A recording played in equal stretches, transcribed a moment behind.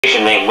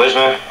Named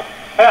Wismer?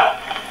 Yeah.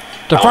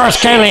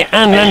 DeForrest Kelley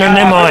and Leonard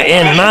Nimoy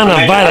in Man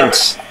of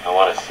Violence. I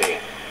want to see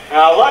it.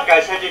 Now look,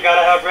 I said you gotta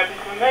have written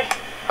permission.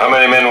 How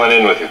many men went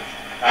in with you?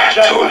 I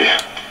told you.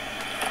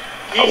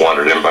 I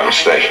wandered in by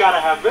mistake. You gotta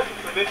have written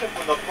permission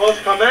from the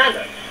post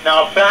commander.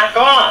 Now back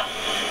off.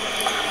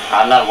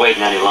 I'm not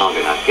waiting any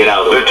longer now. Get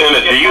out of the way.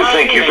 Lieutenant, do you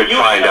think you could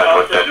find out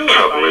what that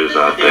trouble is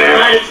out The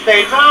there? United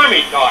States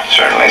Army talking.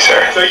 Certainly,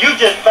 sir. So you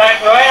just back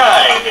right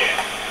out of here.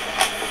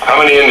 How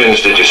many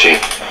Indians did you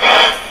see?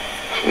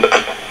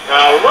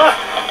 Now look.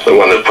 The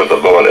one that put the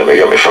bullet in me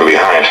got me from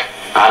behind.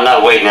 I'm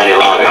not waiting any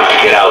longer now.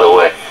 Get out of the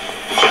way.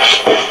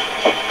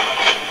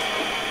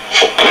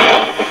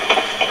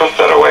 Put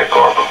that away,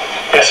 Corporal.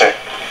 Yes, sir.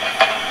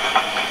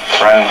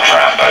 Friend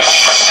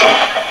Trampas,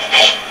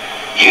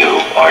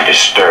 you are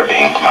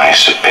disturbing my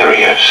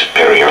superior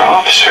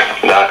officer.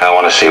 Doc, I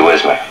want to see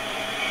Wismer.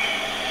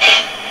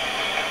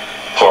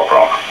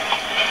 Corporal,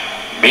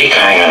 be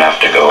kind enough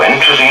to go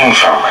into the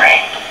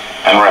infirmary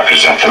and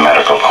represent the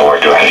medical corps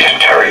during the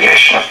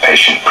interrogation of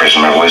patient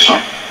prisoner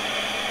Wismer.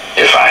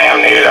 If I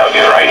am needed, I'll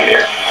be right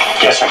here.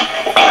 Yes, sir.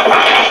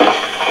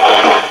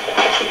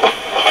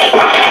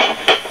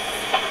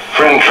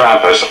 Friend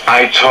Trampas,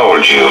 I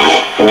told you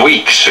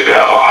weeks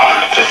ago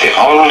that the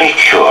only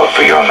cure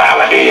for your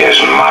malady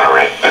is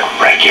moderate but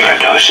regular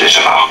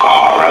doses of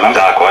alcohol, remember?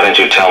 Doc, why didn't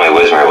you tell me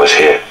Wismer was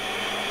here?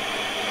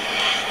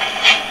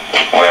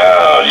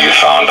 Well, you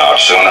found out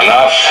soon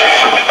enough.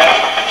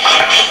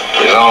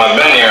 He's only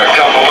been here a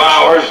couple of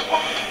hours.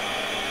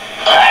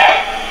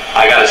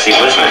 I gotta see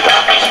Wismer,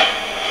 Doc.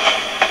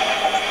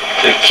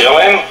 Did you kill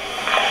him?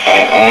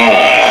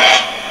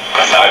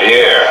 Not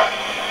here.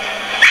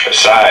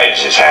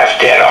 Besides, he's half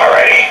dead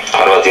already.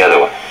 What about the other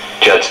one?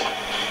 Judson.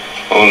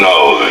 Who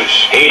knows?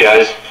 He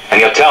does,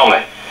 and he'll tell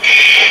me.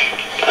 Shh.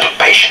 Little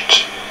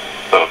patience.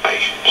 Little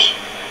patience.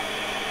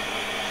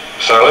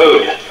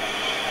 Salute.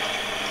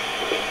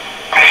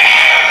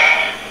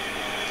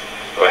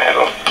 Go ahead.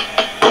 It'll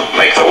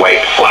make the wait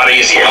a lot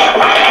easier.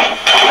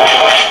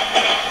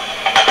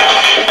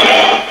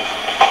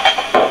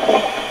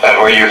 That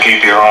where you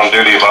keep your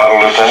on-duty bottle,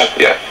 Lieutenant?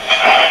 Yeah.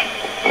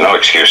 No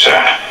excuse, sir.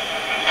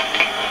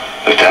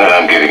 Lieutenant,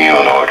 I'm giving you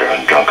an order,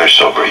 and drunk or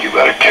sober, you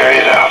gotta carry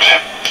it out.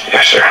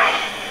 Yes, sir.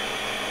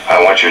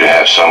 I want you to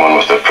have someone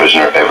with the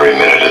prisoner every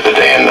minute of the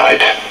day and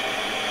night.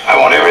 I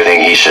want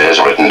everything he says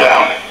written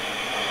down.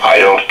 I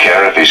don't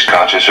care if he's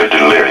conscious or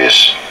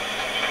delirious.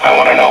 I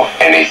want to know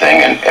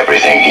anything and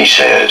everything he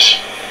says.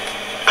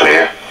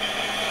 Clear?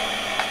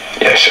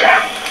 Yes, sir.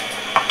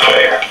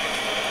 Clear.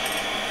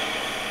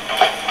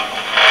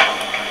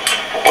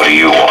 What do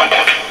you want?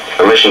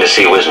 Permission to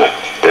see Wismer.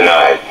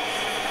 Denied.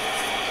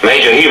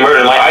 Major, he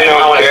murdered my... I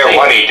don't care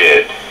what he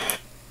did.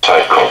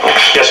 Side Corporal.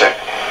 Yes, sir.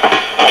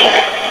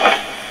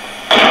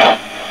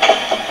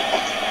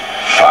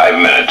 5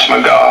 minutes,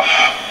 McGoff.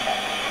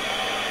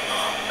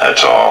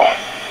 That's all.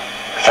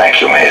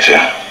 Thank you, Major.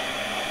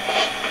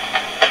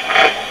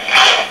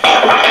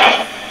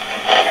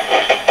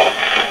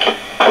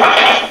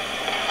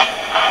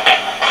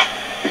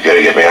 You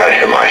gotta get me out of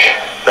here, Mike.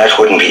 That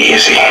wouldn't be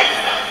easy.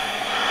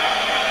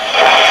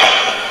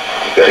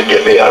 You gotta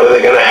get me out or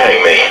they're gonna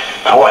hang me.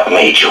 Now, what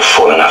made you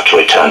fool enough to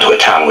return to a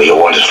town where you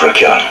wanted for a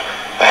gun?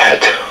 I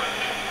had to.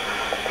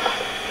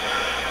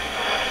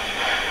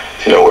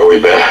 Do you know where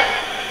we've been?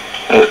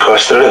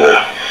 Across the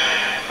river.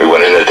 We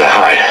went in there to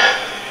hide.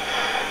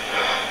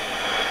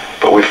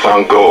 But we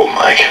found gold,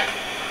 Mike.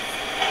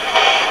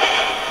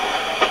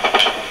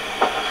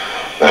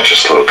 Not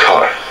just a little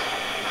collar,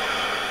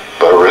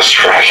 but a wrist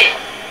track.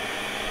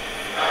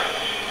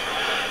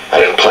 I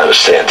didn't plan to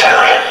stay in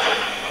town.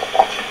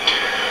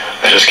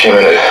 I just came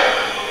in to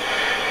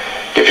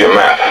give you a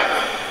map,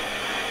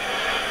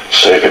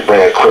 so you could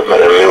bring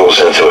equipment and mules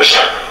into us.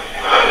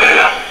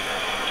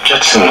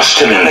 Judson's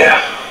still in there.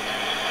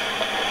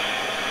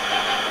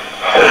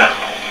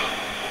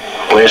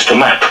 Where's the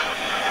map?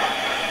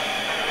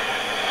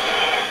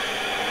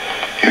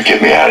 You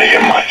get me out of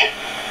here, Mike.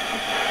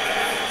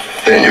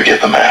 Then you get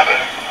the map.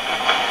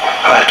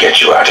 I'll get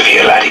you out of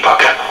here,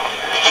 laddiebuck.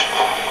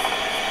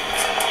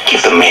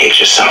 Give the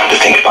major something to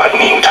think about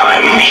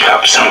meantime. Make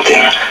up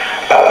something.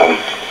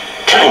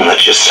 Tell him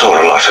that you saw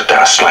a lot of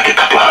dust, like a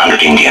couple of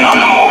hundred Indian on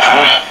the move,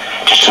 huh?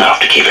 Just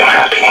enough to keep him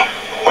happy.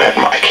 When,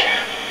 Mike?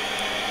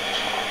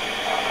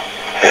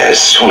 As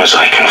soon as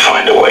I can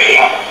find a way.